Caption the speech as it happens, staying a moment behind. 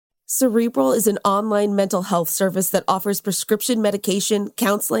Cerebral is an online mental health service that offers prescription medication,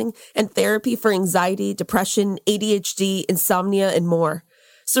 counseling, and therapy for anxiety, depression, ADHD, insomnia, and more.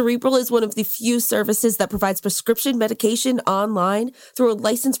 Cerebral is one of the few services that provides prescription medication online through a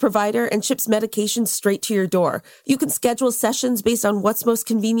licensed provider and ships medication straight to your door. You can schedule sessions based on what's most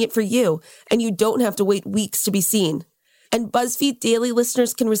convenient for you, and you don't have to wait weeks to be seen. And BuzzFeed Daily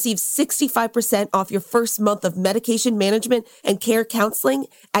listeners can receive 65% off your first month of medication management and care counseling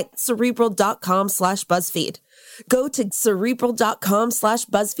at Cerebral.com/BuzzFeed. Go to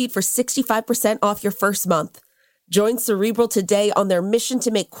Cerebral.com/BuzzFeed for 65% off your first month. Join Cerebral today on their mission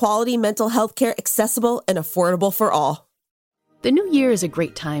to make quality mental health care accessible and affordable for all. The new year is a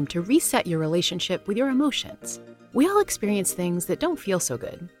great time to reset your relationship with your emotions. We all experience things that don't feel so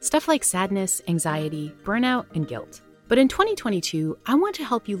good. Stuff like sadness, anxiety, burnout, and guilt. But in 2022, I want to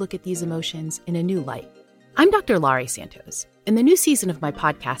help you look at these emotions in a new light. I'm Dr. Laurie Santos. In the new season of my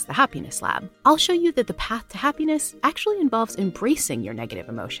podcast, The Happiness Lab, I'll show you that the path to happiness actually involves embracing your negative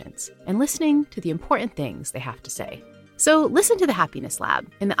emotions and listening to the important things they have to say. So listen to The Happiness Lab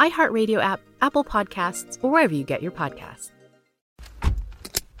in the iHeartRadio app, Apple Podcasts, or wherever you get your podcasts.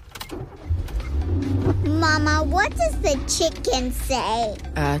 Mama, what does the chicken say?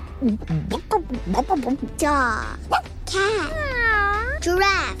 Dog. Cat.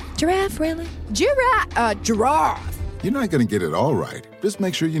 Giraffe. Giraffe, really? Giraffe. You're not going to get it all right. Just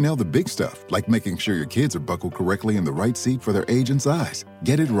make sure you nail the big stuff, like making sure your kids are buckled correctly in the right seat for their age and size.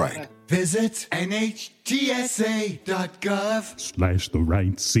 Get it right. Visit NHTSA.gov/the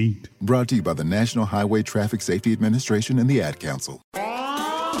right seat. Brought to you by the National Highway Traffic Safety Administration and the Ad Council.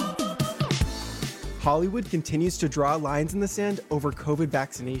 Hollywood continues to draw lines in the sand over COVID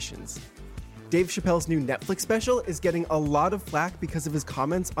vaccinations. Dave Chappelle's new Netflix special is getting a lot of flack because of his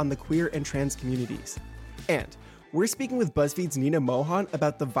comments on the queer and trans communities. And we're speaking with BuzzFeed's Nina Mohan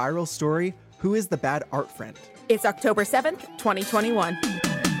about the viral story, Who is the Bad Art Friend? It's October 7th, 2021.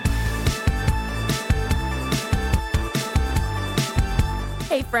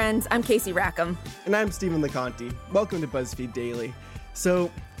 Hey friends, I'm Casey Rackham. And I'm Stephen LeConte. Welcome to BuzzFeed Daily.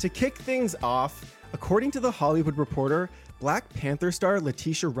 So, to kick things off, according to The Hollywood Reporter, Black Panther star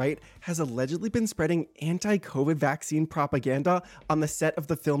Letitia Wright has allegedly been spreading anti-COVID vaccine propaganda on the set of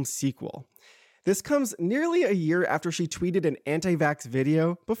the film's sequel. This comes nearly a year after she tweeted an anti-vax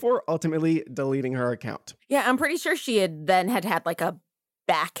video before ultimately deleting her account. Yeah, I'm pretty sure she had like a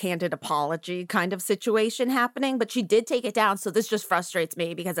backhanded apology kind of situation happening, but she did take it down. So this just frustrates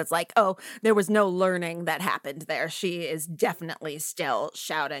me because it's like, oh, there was no learning that happened there. She is definitely still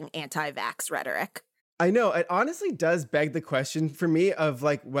shouting anti-vax rhetoric. I know, it honestly does beg the question for me of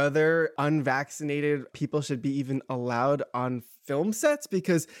like whether unvaccinated people should be even allowed on film sets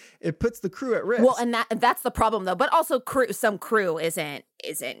because it puts the crew at risk. Well, and that's the problem though. But also some crew isn't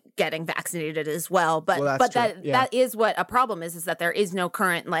getting vaccinated as well. But that is what a problem is that there is no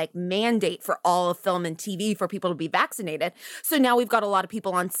current like mandate for all of film and TV for people to be vaccinated. So now we've got a lot of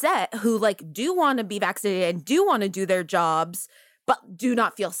people on set who like do want to be vaccinated and do want to do their jobs, but do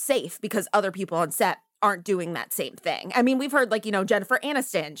not feel safe because other people on set aren't doing that same thing. I mean, we've heard like, Jennifer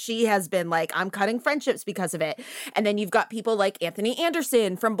Aniston, she has been like, I'm cutting friendships because of it. And then you've got people like Anthony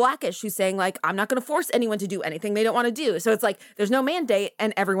Anderson from Blackish who's saying like, I'm not going to force anyone to do anything they don't want to do. So it's like, there's no mandate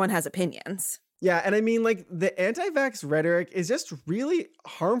and everyone has opinions. Yeah, and I mean, like, the anti-vax rhetoric is just really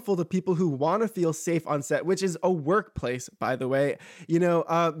harmful to people who want to feel safe on set, which is a workplace, by the way.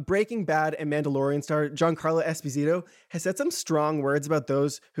 Breaking Bad and Mandalorian star Giancarlo Esposito has said some strong words about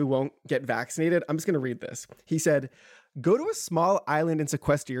those who won't get vaccinated. I'm just going to read this. He said, "Go to a small island and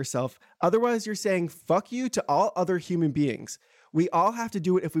sequester yourself. Otherwise, you're saying fuck you to all other human beings. We all have to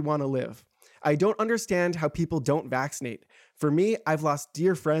do it if we want to live. I don't understand how people don't vaccinate. For me, I've lost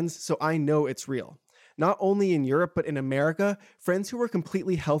dear friends, so I know it's real. Not only in Europe, but in America, friends who were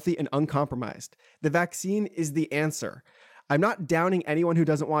completely healthy and uncompromised. The vaccine is the answer. I'm not downing anyone who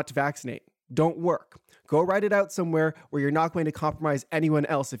doesn't want to vaccinate. Don't work. Go write it out somewhere where you're not going to compromise anyone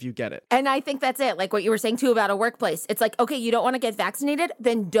else if you get it." And I think that's it. Like what you were saying too about a workplace. It's like, okay, you don't want to get vaccinated,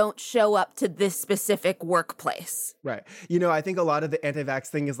 then don't show up to this specific workplace. Right. I think a lot of the anti-vax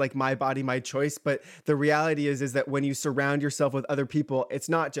thing is like my body, my choice. But the reality is that when you surround yourself with other people, it's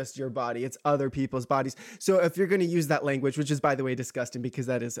not just your body, it's other people's bodies. So if you're going to use that language, which is, by the way, disgusting because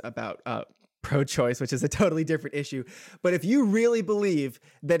that is about pro-choice, which is a totally different issue. But if you really believe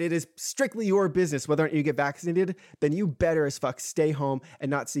that it is strictly your business whether or not you get vaccinated, then you better as fuck stay home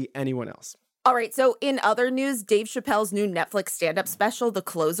and not see anyone else. All right, so in other news, Dave Chappelle's new Netflix stand-up special, The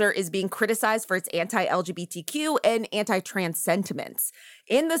Closer, is being criticized for its anti-LGBTQ and anti-trans sentiments.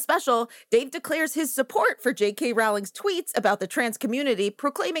 In the special, Dave declares his support for J.K. Rowling's tweets about the trans community,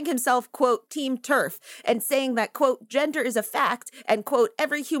 proclaiming himself, quote, Team TERF, and saying that, quote, gender is a fact, and, quote,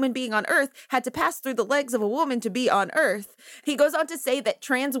 every human being on Earth had to pass through the legs of a woman to be on Earth. He goes on to say that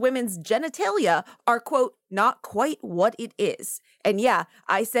trans women's genitalia are, quote, not quite what it is. And yeah,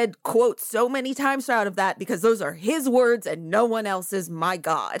 I said, quote, so many times out of that because those are his words and no one else's, my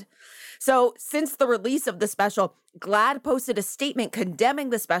God. So since the release of the special, GLAAD posted a statement condemning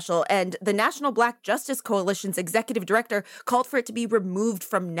the special, and the National Black Justice Coalition's executive director called for it to be removed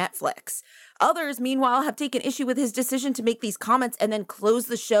from Netflix. Others, meanwhile, have taken issue with his decision to make these comments and then close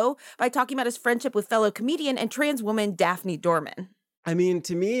the show by talking about his friendship with fellow comedian and trans woman Daphne Dorman. I mean,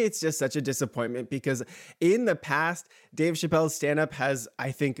 to me, it's just such a disappointment because in the past, Dave Chappelle's stand-up has,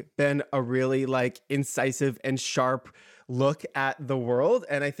 I think, been a really incisive and sharp look at the world.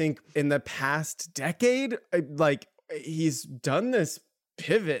 And I think in the past decade, he's done this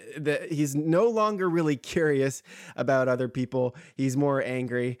pivot that he's no longer really curious about other people. He's more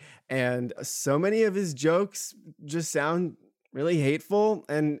angry. And so many of his jokes just sound really hateful.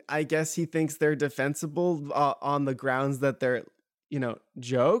 And I guess he thinks they're defensible on the grounds that they're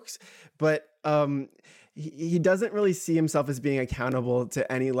jokes, but he doesn't really see himself as being accountable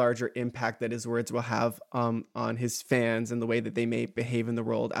to any larger impact that his words will have on his fans and the way that they may behave in the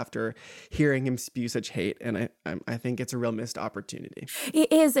world after hearing him spew such hate. And I think it's a real missed opportunity.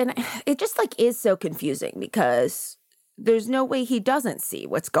 It is, and it just is so confusing because there's no way he doesn't see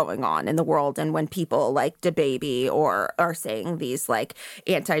what's going on in the world. And when people like DaBaby or are saying these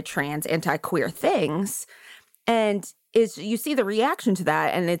anti-trans, anti-queer things, and you see the reaction to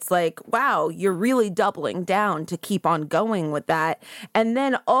that, and it's wow, you're really doubling down to keep on going with that. And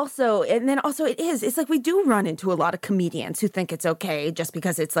then also it's we do run into a lot of comedians who think it's okay just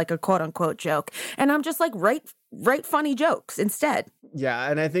because it's a quote unquote joke. And I'm just write funny jokes instead. Yeah,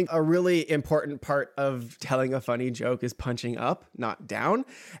 and I think a really important part of telling a funny joke is punching up, not down.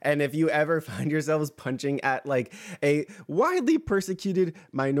 And if you ever find yourselves punching at a widely persecuted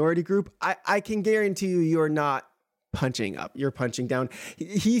minority group, I can guarantee you're not punching up, you're punching down.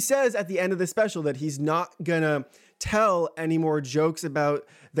 He says at the end of the special that he's not gonna tell any more jokes about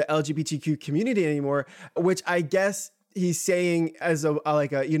the LGBTQ community anymore, which I guess he's saying as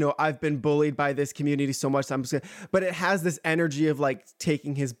I've been bullied by this community so much, but it has this energy of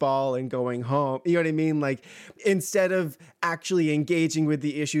taking his ball and going home. You know what I mean? Instead of actually engaging with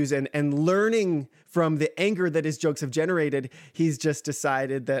the issues and learning from the anger that his jokes have generated, he's just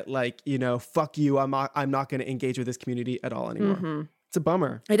decided that fuck you. I'm not going to engage with this community at all anymore. Mm-hmm. It's a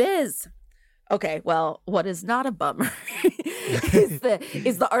bummer. It is. Okay, well, what is not a bummer is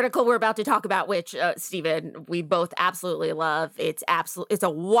the article we're about to talk about, which, Stephen, we both absolutely love. It's a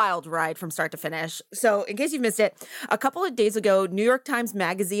wild ride from start to finish. So in case you've missed it, a couple of days ago, New York Times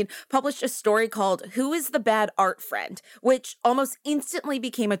Magazine published a story called Who is the Bad Art Friend?, which almost instantly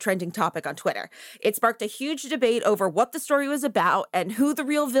became a trending topic on Twitter. It sparked a huge debate over what the story was about and who the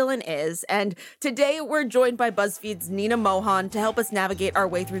real villain is. And today we're joined by BuzzFeed's Nina Mohan to help us navigate our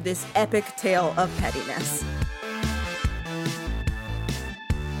way through this epic tale of pettiness.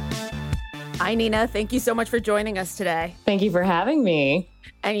 Hi, Nina. Thank you so much for joining us today. Thank you for having me.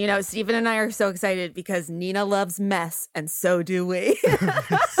 And, Stephen and I are so excited because Nina loves mess, and so do we.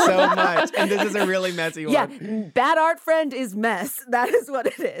 So much. And this is a really messy one. Yeah, Bad Art Friend is mess. That is what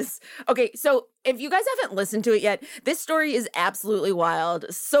it is. Okay, so if you guys haven't listened to it yet, this story is absolutely wild.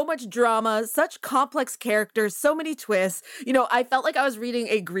 So much drama, such complex characters, so many twists. I felt like I was reading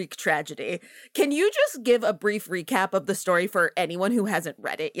a Greek tragedy. Can you just give a brief recap of the story for anyone who hasn't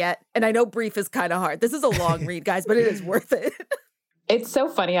read it yet? And I know brief is kind of hard. This is a long read, guys, but it is worth it. It's so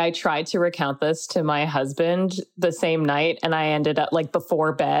funny. I tried to recount this to my husband the same night, and I ended up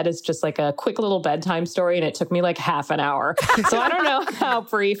before bed. It's just a quick little bedtime story, and it took me half an hour. So I don't know how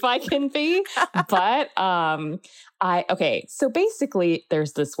brief I can be, but so basically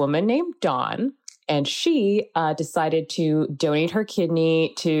there's this woman named Dawn, and she decided to donate her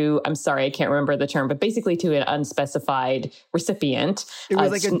kidney to, I'm sorry, I can't remember the term, but basically to an unspecified recipient. It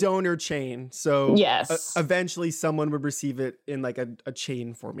was a donor chain. So yes, eventually someone would receive it in a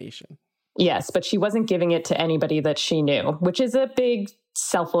chain formation. Yes, but she wasn't giving it to anybody that she knew, which is a big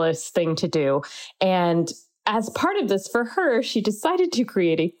selfless thing to do. And as part of this, for her, she decided to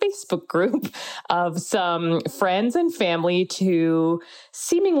create a Facebook group of some friends and family to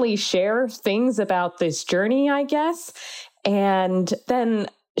seemingly share things about this journey, I guess. And then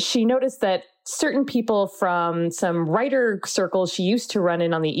she noticed that certain people from some writer circles she used to run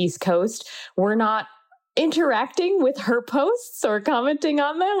in on the East Coast were not interacting with her posts or commenting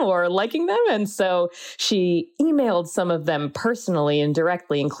on them or liking them. And so she emailed some of them personally and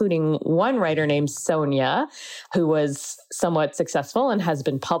directly, including one writer named Sonia, who was somewhat successful and has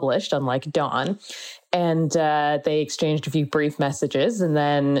been published, unlike Dawn. And they exchanged a few brief messages. And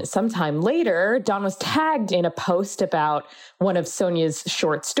then sometime later, Dawn was tagged in a post about one of Sonia's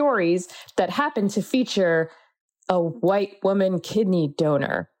short stories that happened to feature a white woman kidney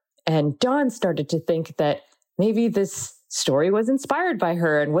donor. And Dawn started to think that maybe this story was inspired by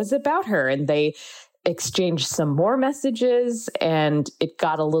her and was about her. And they exchanged some more messages and it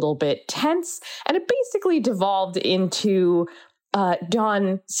got a little bit tense. And it basically devolved into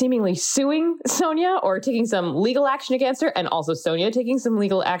Dawn seemingly suing Sonia or taking some legal action against her, and also Sonia taking some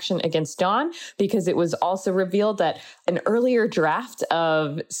legal action against Dawn, because it was also revealed that an earlier draft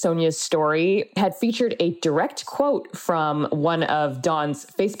of Sonia's story had featured a direct quote from one of Dawn's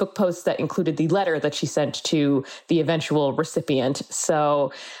Facebook posts that included the letter that she sent to the eventual recipient.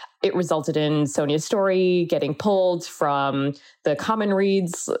 So it resulted in Sonia's story getting pulled from the Common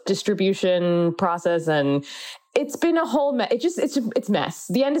Reads distribution process, and it's been a whole mess. It's mess.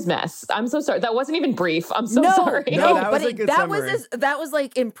 The end is mess. I'm so sorry. That wasn't even brief. I'm so sorry. No, that was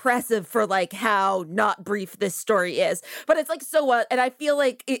like impressive for like how not brief this story is. But it's like, so what? And I feel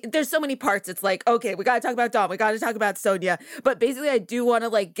like there's so many parts. It's like, okay, we got to talk about Dawn. We got to talk about Sonia. But basically, I do want to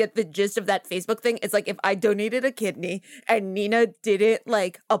like get the gist of that Facebook thing. It's like, if I donated a kidney and Nina didn't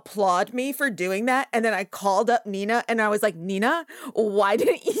like applaud me for doing that, and then I called up Nina and I was like, Nina, why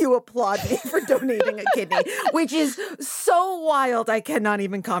didn't you applaud me for donating a kidney? Which is so wild. I cannot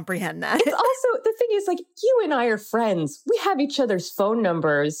even comprehend that. It's also, the thing is, like, you and I are friends. We have each other's phone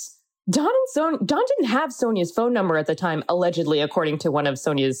numbers. Dawn didn't have Sonia's phone number at the time, allegedly, according to one of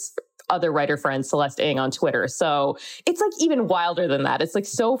Sonia's other writer friend, Celeste Ng, on Twitter. So it's like even wilder than that. It's like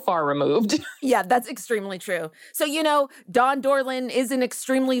so far removed. Yeah, that's extremely true. So, you know, Dawn Dorland is an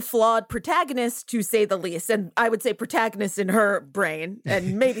extremely flawed protagonist, to say the least. And I would say protagonist in her brain,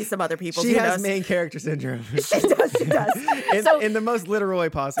 and maybe some other people. She has main character syndrome. She does. In the most literal way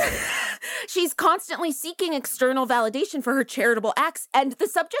possible. She's constantly seeking external validation for her charitable acts, and the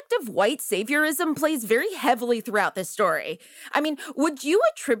subject of white saviorism plays very heavily throughout this story. I mean, would you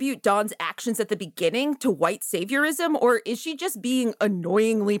attribute Dawn's actions at the beginning to white saviorism, or is she just being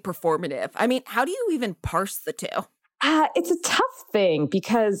annoyingly performative? I mean, how do you even parse the two? It's a tough thing,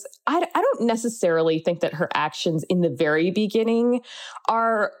 because I don't necessarily think that her actions in the very beginning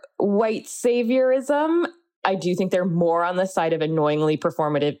are white saviorism. I do think they're more on the side of annoyingly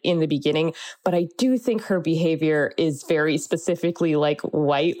performative in the beginning, but I do think her behavior is very specifically like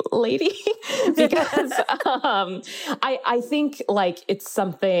white lady because I think like it's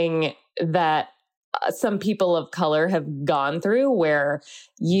something that some people of color have gone through, where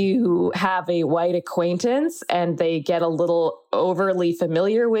you have a white acquaintance and they get a little overly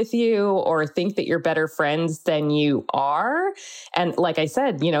familiar with you or think that you're better friends than you are. And like I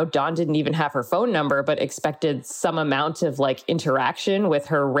said, you know, Dawn didn't even have her phone number, but expected some amount of like interaction with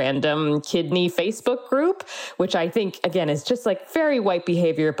her random kidney Facebook group, which I think, again, is just like very white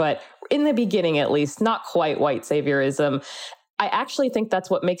behavior, but in the beginning, at least, not quite white saviorism. I actually think that's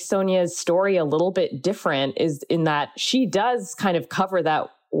what makes Sonia's story a little bit different, is in that she does kind of cover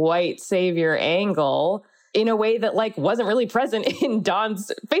that white savior angle in a way that like wasn't really present in Dawn's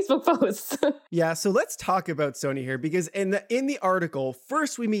Facebook posts. Yeah, so let's talk about Sonia here, because in the article,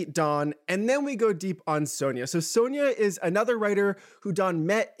 first we meet Dawn and then we go deep on Sonia. So Sonia is another writer who Dawn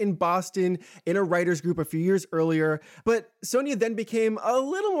met in Boston in a writer's group a few years earlier, but Sonia then became a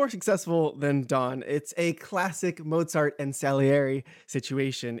little more successful than Dawn. It's a classic Mozart and Salieri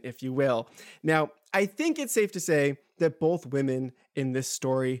situation, if you will. Now, I think it's safe to say that both women in this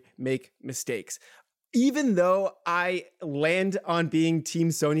story make mistakes. Even though I land on being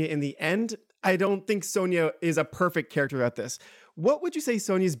Team Sonia in the end, I don't think Sonia is a perfect character at this. What would you say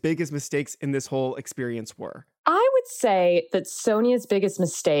Sonia's biggest mistakes in this whole experience were? I would say that Sonia's biggest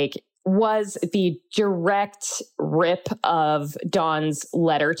mistake was the direct rip of Dawn's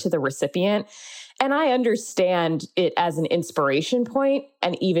letter to the recipient. And I understand it as an inspiration point,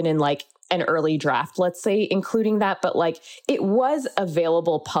 and even in like an early draft, let's say, including that, but like it was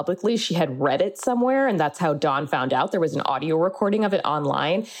available publicly. She had read it somewhere, and that's how Dawn found out. There was an audio recording of it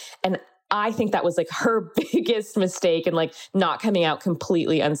online. And I think that was like her biggest mistake, and like not coming out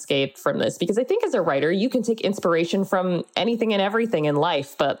completely unscathed from this, because I think as a writer, you can take inspiration from anything and everything in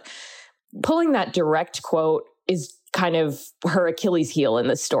life, but pulling that direct quote is kind of her Achilles heel in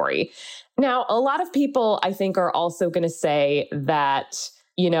this story. Now, a lot of people, I think, are also going to say that,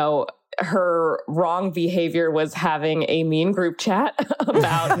 you know, her wrong behavior was having a mean group chat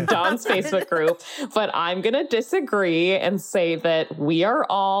about Dawn's Facebook group, but I'm going to disagree and say that we are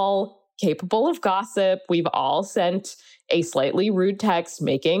all capable of gossip. We've all sent a slightly rude text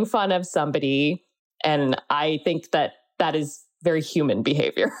making fun of somebody, and I think that that is very human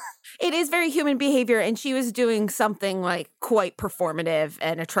behavior. It is very human behavior, and she was doing something like quite performative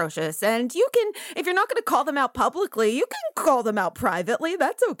and atrocious. And you can, if you're not going to call them out publicly, you can call them out privately.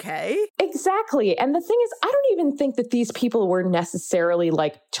 That's okay. Exactly. And the thing is, I don't even think that these people were necessarily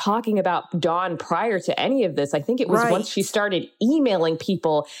like talking about Dawn prior to any of this. I think it was once she started emailing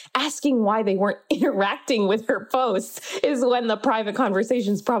people asking why they weren't interacting with her posts is when the private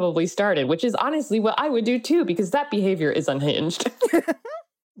conversations probably started, which is honestly what I would do too, because that behavior is unhinged.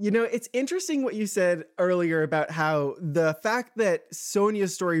 You know, it's interesting what you said earlier about how the fact that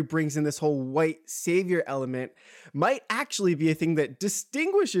Sonja's story brings in this whole white savior element might actually be a thing that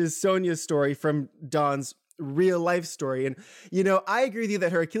distinguishes Sonja's story from Dawn's real life story. And, you know, I agree with you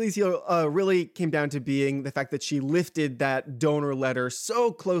that her Achilles heel really came down to being the fact that she lifted that donor letter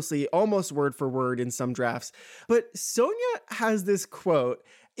so closely, almost word for word in some drafts. But Sonja has this quote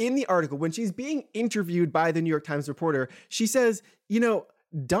in the article when she's being interviewed by the New York Times reporter. She says, you know,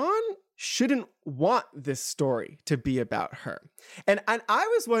 Dawn shouldn't want this story to be about her. And I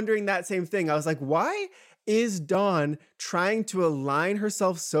was wondering that same thing. I was like, why is Dawn trying to align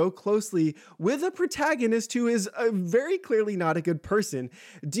herself so closely with a protagonist who is very clearly not a good person?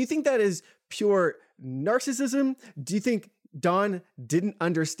 Do you think that is pure narcissism? Do you think Dawn didn't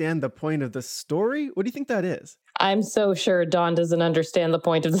understand the point of the story? What do you think that is? I'm so sure Dawn doesn't understand the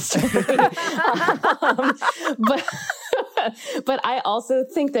point of the story. But I also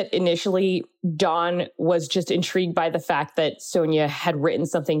think that initially Dawn was just intrigued by the fact that Sonja had written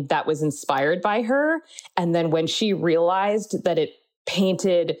something that was inspired by her. And then when she realized that it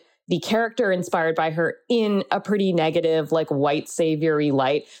painted the character inspired by her in a pretty negative, like white savior-y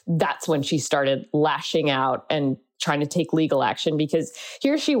light, that's when she started lashing out and trying to take legal action, because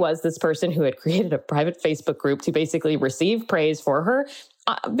here she was, this person who had created a private Facebook group to basically receive praise for her,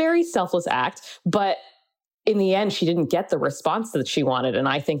 very selfless act, but in the end, she didn't get the response that she wanted. And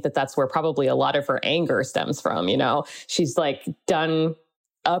I think that that's where probably a lot of her anger stems from. You know, she's like done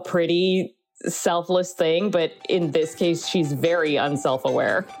a pretty selfless thing, but in this case, she's very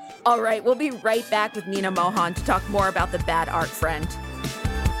unself-aware. All right, we'll be right back with Nina Mohan to talk more about the bad art friend.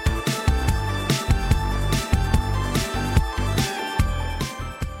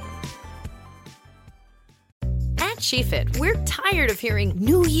 SheFit, we're tired of hearing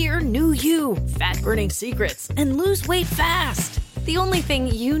new year, new you, fat-burning secrets, and lose weight fast. The only thing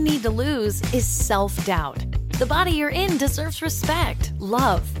you need to lose is self-doubt. The body you're in deserves respect,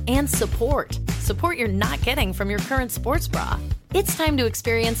 love, and support. Support you're not getting from your current sports bra. It's time to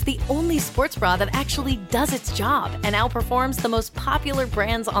experience the only sports bra that actually does its job and outperforms the most popular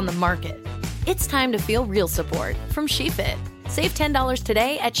brands on the market. It's time to feel real support from SheFit. Save $10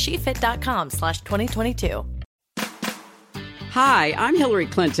 today at SheFit.com/2022. Hi, I'm Hillary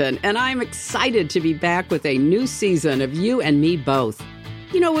Clinton, and I'm excited to be back with a new season of You and Me Both.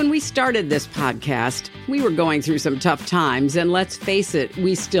 You know, when we started this podcast, we were going through some tough times, and let's face it,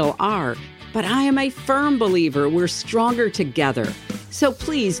 we still are. But I am a firm believer we're stronger together. So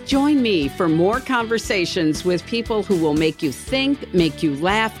please join me for more conversations with people who will make you think, make you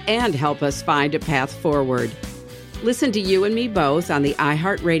laugh, and help us find a path forward. Listen to You and Me Both on the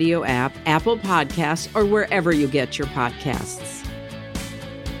iHeartRadio app, Apple Podcasts, or wherever you get your podcasts.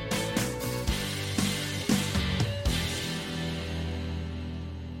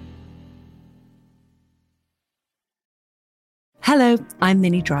 Hello, I'm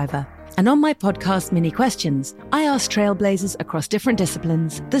Minnie Driver. And on my podcast, Mini Questions, I ask trailblazers across different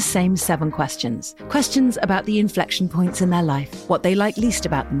disciplines the same 7 questions. Questions about the inflection points in their life, what they like least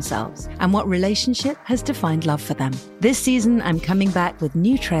about themselves, and what relationship has defined love for them. This season, I'm coming back with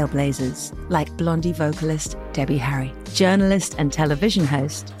new trailblazers, like Blondie vocalist Debbie Harry, journalist and television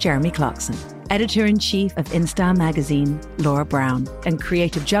host Jeremy Clarkson, editor-in-chief of InStyle magazine Laura Brown, and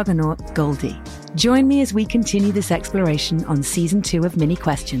creative juggernaut Goldie. Join me as we continue this exploration on Season 2 of Mini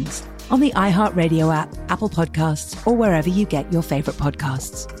Questions, on the iHeartRadio app, Apple Podcasts, or wherever you get your favorite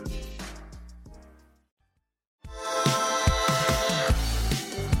podcasts.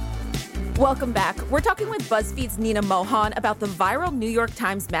 Welcome back. We're talking with BuzzFeed's Nina Mohan about the viral New York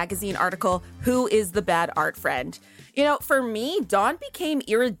Times Magazine article, Who is the Bad Art Friend? You know, for me, Dawn became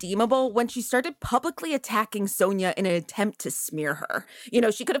irredeemable when she started publicly attacking Sonja in an attempt to smear her. You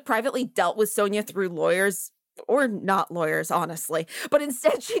know, she could have privately dealt with Sonja through lawyers or not lawyers, honestly. But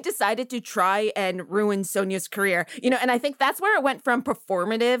instead, she decided to try and ruin Sonia's career. And I think that's where it went from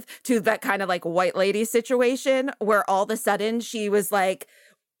performative to that kind of like white lady situation where all of a sudden she was like,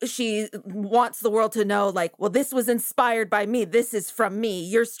 she wants the world to know, like, well, this was inspired by me. This is from me.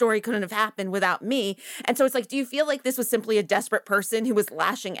 Your story couldn't have happened without me. And so it's like, do you feel like this was simply a desperate person who was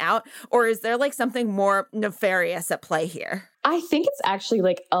lashing out? Or is there like something more nefarious at play here? I think it's actually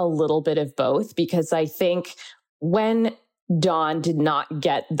like a little bit of both, because I think when Dawn did not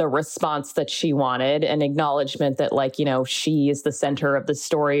get the response that she wanted, an acknowledgement that like, she is the center of the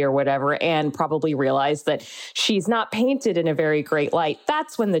story or whatever, and probably realized that she's not painted in a very great light.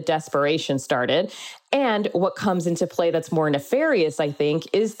 That's when the desperation started. And what comes into play that's more nefarious, I think,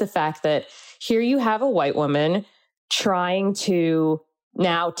 is the fact that here you have a white woman trying to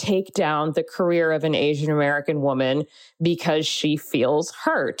now take down the career of an Asian American woman because she feels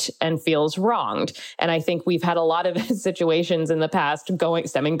hurt and feels wronged. And I think we've had a lot of situations in the past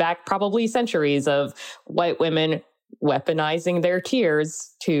stemming back probably centuries of white women weaponizing their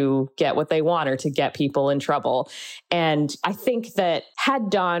tears to get what they want or to get people in trouble. And I think that had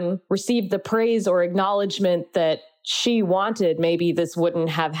Dawn received the praise or acknowledgement that she wanted, maybe this wouldn't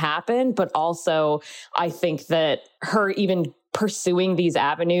have happened. But also, I think that her even pursuing these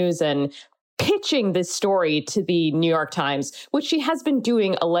avenues and pitching this story to the New York Times, which she has been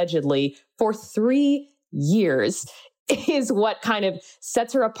doing allegedly for 3 years, is what kind of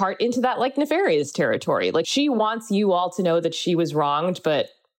sets her apart into that like nefarious territory. Like she wants you all to know that she was wronged, but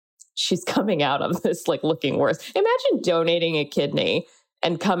she's coming out of this like looking worse. Imagine donating a kidney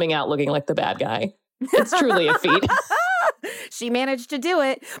and coming out looking like the bad guy. It's truly a feat. She managed to do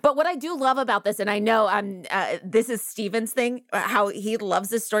it. But what I do love about this, and I know this is Steven's thing, how he loves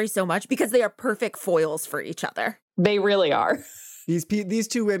this story so much, because they are perfect foils for each other. They really are. These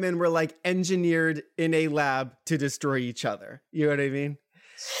two women were like engineered in a lab to destroy each other. You know what I mean?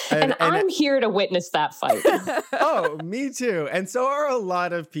 And I'm here to witness that fight. Oh, me too. And so are a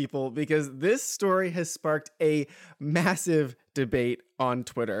lot of people, because this story has sparked a massive debate on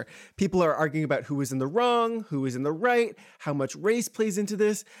Twitter. People are arguing about who is in the wrong, who is in the right, how much race plays into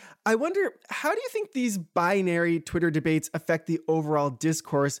this. I wonder, how do you think these binary Twitter debates affect the overall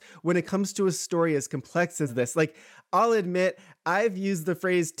discourse when it comes to a story as complex as this? Like, I'll admit, I've used the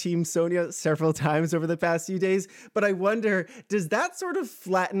phrase Team Sonia several times over the past few days, but I wonder, does that sort of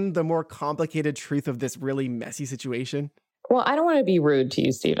flatten the more complicated truth of this really messy situation? Well, I don't want to be rude to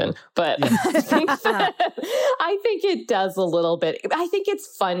you, Stephen, but I think it does a little bit. I think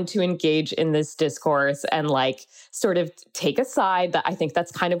it's fun to engage in this discourse and like sort of take a side. That I think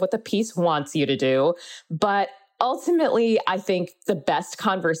that's kind of what the piece wants you to do. But ultimately, I think the best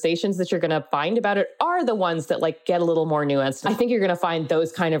conversations that you're going to find about it are the ones that like get a little more nuanced. I think you're going to find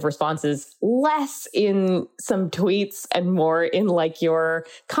those kind of responses less in some tweets and more in like your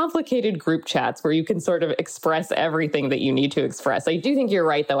complicated group chats where you can sort of express everything that you need to express. I do think you're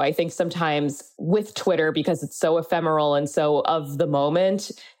right, though. I think sometimes with Twitter, because it's so ephemeral and so of the moment,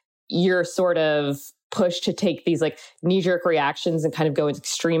 you're sort of pushed to take these like knee-jerk reactions and kind of go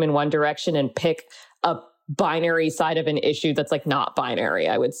extreme in one direction and pick a binary side of an issue that's like not binary.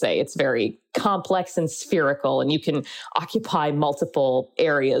 I would say it's very complex and spherical, and you can occupy multiple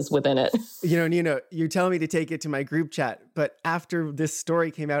areas within it. Nina, you're telling me to take it to my group chat, but after this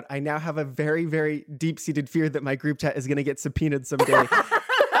story came out, I now have a very, very deep-seated fear that my group chat is going to get subpoenaed someday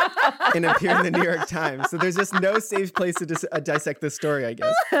and appear in the New York Times. So there's just no safe place to dissect this story, I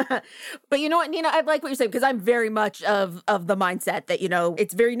guess. But you know what, Nina, I like what you're saying, because I'm very much of the mindset that,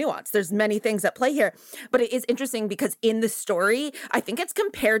 it's very nuanced. There's many things at play here. But it is interesting because in the story, I think it's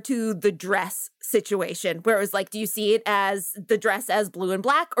compared to the dress situation, where it was like, do you see it as the dress as blue and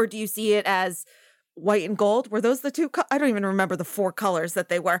black, or do you see it as white and gold? Were those the two? I don't even remember the 4 colors that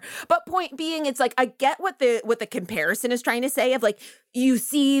they were. But point being, it's like, I get what the comparison is trying to say of like, you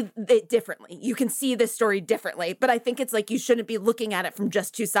see it differently. You can see this story differently. But I think it's like, you shouldn't be looking at it from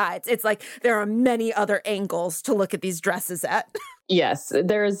just 2 sides. It's like, there are many other angles to look at these dresses at. Yes,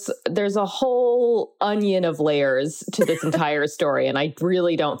 there's a whole onion of layers to this entire story. And I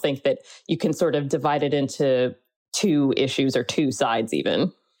really don't think that you can sort of divide it into 2 issues or 2 sides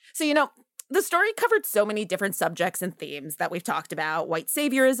even. So, the story covered so many different subjects and themes that we've talked about: white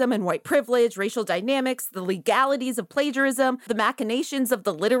saviorism and white privilege, racial dynamics, the legalities of plagiarism, the machinations of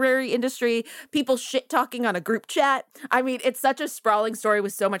the literary industry, people shit-talking on a group chat. I mean, it's such a sprawling story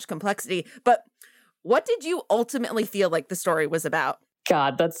with so much complexity. But what did you ultimately feel like the story was about?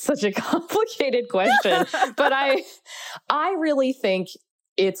 God, that's such a complicated question. But I really think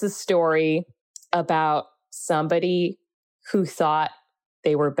it's a story about somebody who thought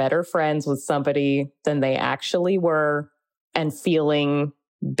they were better friends with somebody than they actually were and feeling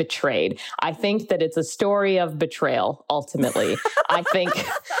betrayed. I think that it's a story of betrayal, ultimately. I think...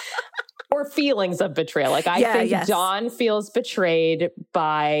 Or feelings of betrayal. Like, I think Dawn feels betrayed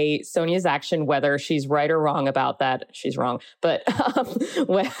by Sonia's action, whether she's right or wrong about that. She's wrong. But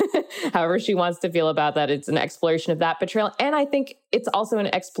however she wants to feel about that, it's an exploration of that betrayal. And I think it's also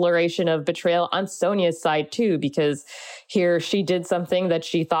an exploration of betrayal on Sonia's side, too, because here she did something that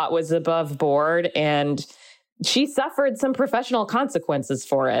she thought was above board, and she suffered some professional consequences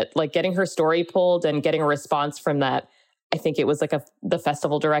for it, like getting her story pulled and getting a response from that. I think it was like the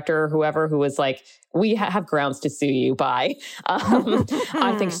festival director or whoever who was like, we have grounds to sue you by.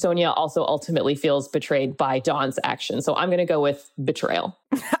 I think Sonia also ultimately feels betrayed by Dawn's action. So I'm going to go with betrayal.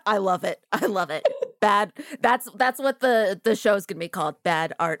 I love it. I love it. Bad. That's what the show's going to be called.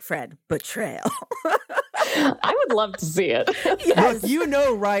 Bad Art Friend Betrayal. I would love to see it. Yes. Look, you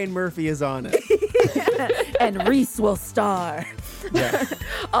know Ryan Murphy is on it. And Reese will star. Yeah.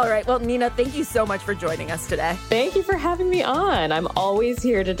 All right. Well, Nina, thank you so much for joining us today. Thank you for having me on. I'm always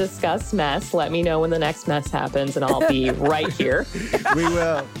here to discuss mess. Let me know when the next mess happens and I'll be right here. We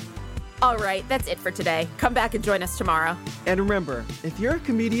will. All right. That's it for today. Come back and join us tomorrow. And remember, if you're a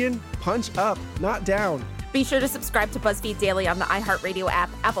comedian, punch up, not down. Be sure to subscribe to BuzzFeed Daily on the iHeartRadio app,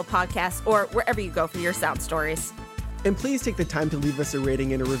 Apple Podcasts, or wherever you go for your sound stories. And please take the time to leave us a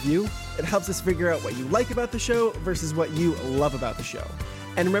rating and a review. It helps us figure out what you like about the show versus what you love about the show.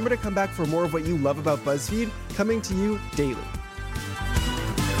 And remember to come back for more of what you love about BuzzFeed, coming to you daily.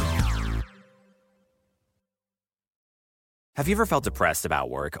 Have you ever felt depressed about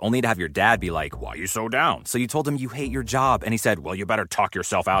work, only to have your dad be like, why are you so down? So you told him you hate your job, and he said, well, you better talk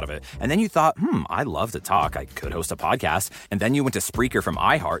yourself out of it. And then you thought, I love to talk. I could host a podcast. And then you went to Spreaker from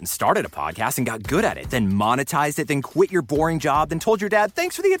iHeart and started a podcast and got good at it, then monetized it, then quit your boring job, then told your dad,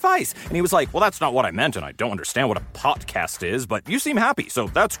 thanks for the advice. And he was like, well, that's not what I meant, and I don't understand what a podcast is, but you seem happy, so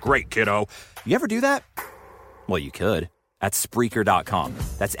that's great, kiddo. You ever do that? Well, you could. At Spreaker.com.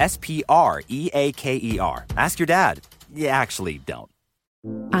 That's Spreaker. Ask your dad. You actually don't.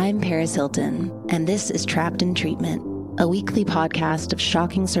 I'm Paris Hilton, and this is Trapped in Treatment, a weekly podcast of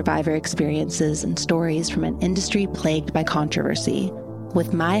shocking survivor experiences and stories from an industry plagued by controversy.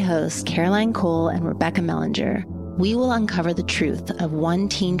 With my hosts, Caroline Cole and Rebecca Mellinger, we will uncover the truth of one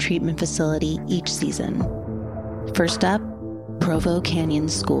teen treatment facility each season. First up, Provo Canyon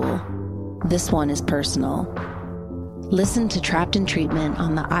School. This one is personal. Listen to Trapped in Treatment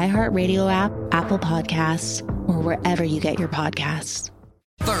on the iHeartRadio app, Apple Podcasts, or wherever you get your podcasts.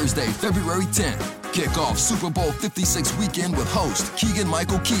 Thursday, February 10th. Kick off Super Bowl 56 weekend with host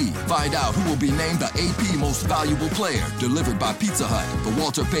Keegan-Michael Key. Find out who will be named the AP Most Valuable Player, delivered by Pizza Hut. The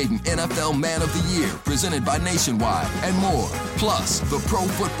Walter Payton NFL Man of the Year, presented by Nationwide, and more. Plus, the Pro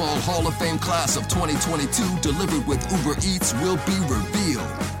Football Hall of Fame class of 2022, delivered with Uber Eats, will be revealed.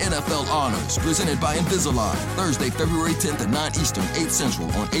 NFL Honors, presented by Invisalign. Thursday, February 10th at 9 Eastern, 8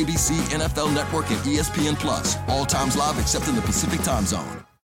 Central on ABC, NFL Network, and ESPN+. All times live except in the Pacific Time Zone.